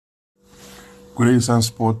Good day,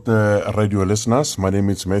 Sunsport radio listeners. My name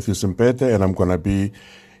is Matthew Simpete, and I'm going to be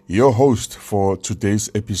your host for today's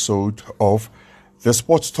episode of the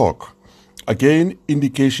Sports Talk. Again,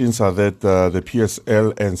 indications are that the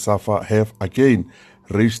PSL and SAFA have again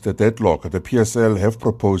reached a deadlock. The PSL have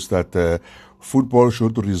proposed that football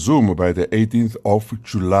should resume by the 18th of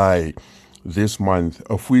July this month,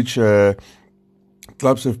 of which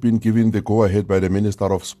clubs have been given the go-ahead by the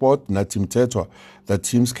Minister of Sport, Natim Tetwa, that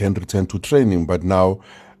teams can return to training. But now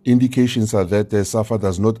indications are that SAFA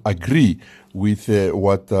does not agree with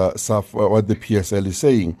what the PSL is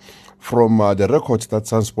saying. From the records that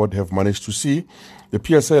Sunsport have managed to see, the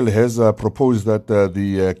PSL has proposed that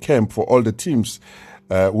the camp for all the teams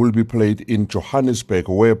will be played in Johannesburg,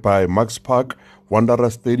 whereby Max Park, Wanderer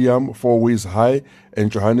Stadium, Four Ways High,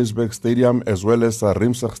 and Johannesburg Stadium, as well as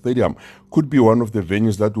Rimsag Stadium, could be one of the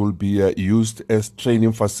venues that will be used as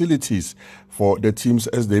training facilities for the teams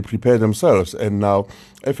as they prepare themselves. And now,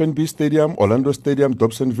 FNB Stadium, Orlando Stadium,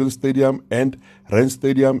 Dobsonville Stadium, and Rand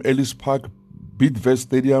Stadium, Ellis Park, Bidvest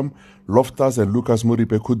Stadium, Loftus and Lucas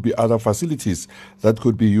Moripe could be other facilities that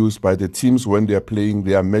could be used by the teams when they are playing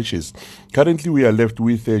their matches. Currently, we are left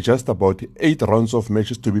with just about 8 rounds of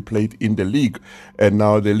matches to be played in the league. And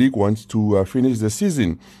now the league wants to finish the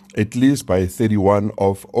season at least by 31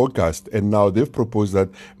 of August. And now they've proposed that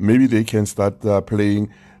maybe they can start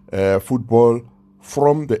playing football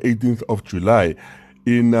from the 18th of July.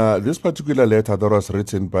 In this particular letter that was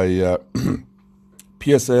written by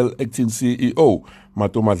PSL acting CEO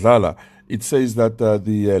Mato Madlala, it says that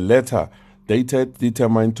the letter dated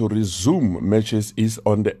determined to resume matches is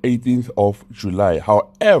on the 18th of July.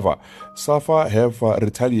 However, SAFA have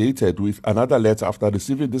retaliated with another letter after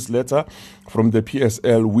receiving this letter from the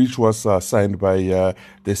PSL, which was signed by the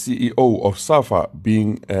CEO of SAFA,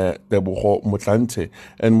 being Tebogo Motlanthe.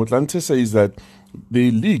 And Motlanthe says that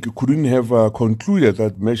the league couldn't have concluded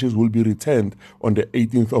that matches will be returned on the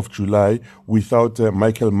 18th of July without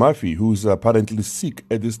Michael Murphy, who is apparently sick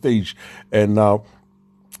at this stage. And now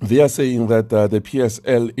they are saying that the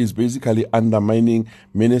PSL is basically undermining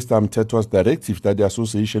Minister Mtetwa's directive that the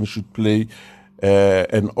association should play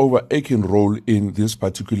an overarching role in this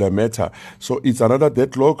particular matter. So it's another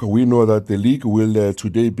deadlock. We know that the league will,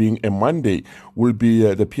 today being a Monday, will be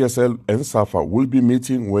the PSL and SAFA will be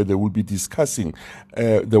meeting where they will be discussing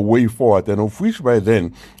the way forward, and of which by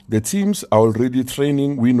then the teams are already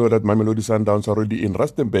training. We know that Mamelodi Sundowns are already in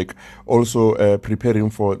Rustenburg, also preparing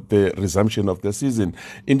for the resumption of the season.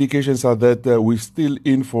 Indications are that we're still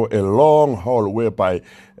in for a long haul, whereby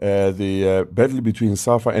the battle between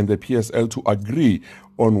SAFA and the PSL to agree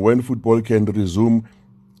on when football can resume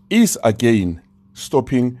is again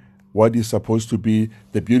stopping what is supposed to be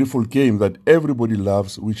the beautiful game that everybody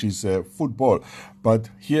loves, which is football. But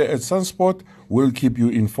here at Sunsport, we'll keep you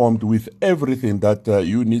informed with everything that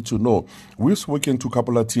you need to know. We've spoken to a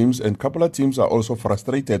couple of teams, and a couple of teams are also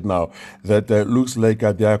frustrated now that looks like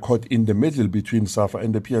they are caught in the middle between SAFA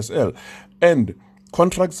and the PSL. And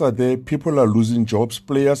contracts are there, people are losing jobs,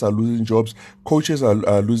 players are losing jobs, coaches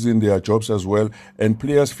are losing their jobs as well, and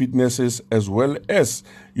players' fitnesses, as well as,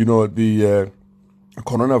 the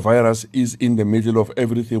coronavirus is in the middle of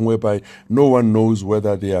everything, whereby no one knows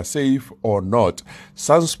whether they are safe or not.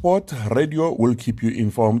 Sunsport Radio will keep you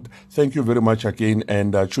informed. Thank you very much again,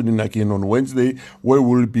 and tune in again on Wednesday, where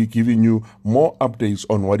we'll be giving you more updates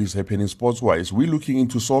on what is happening sports-wise. We're looking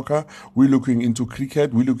into soccer, we're looking into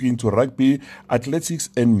cricket, we're looking into rugby, athletics,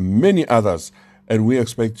 and many others. And we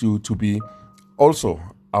expect you to be also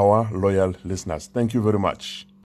our loyal listeners. Thank you very much.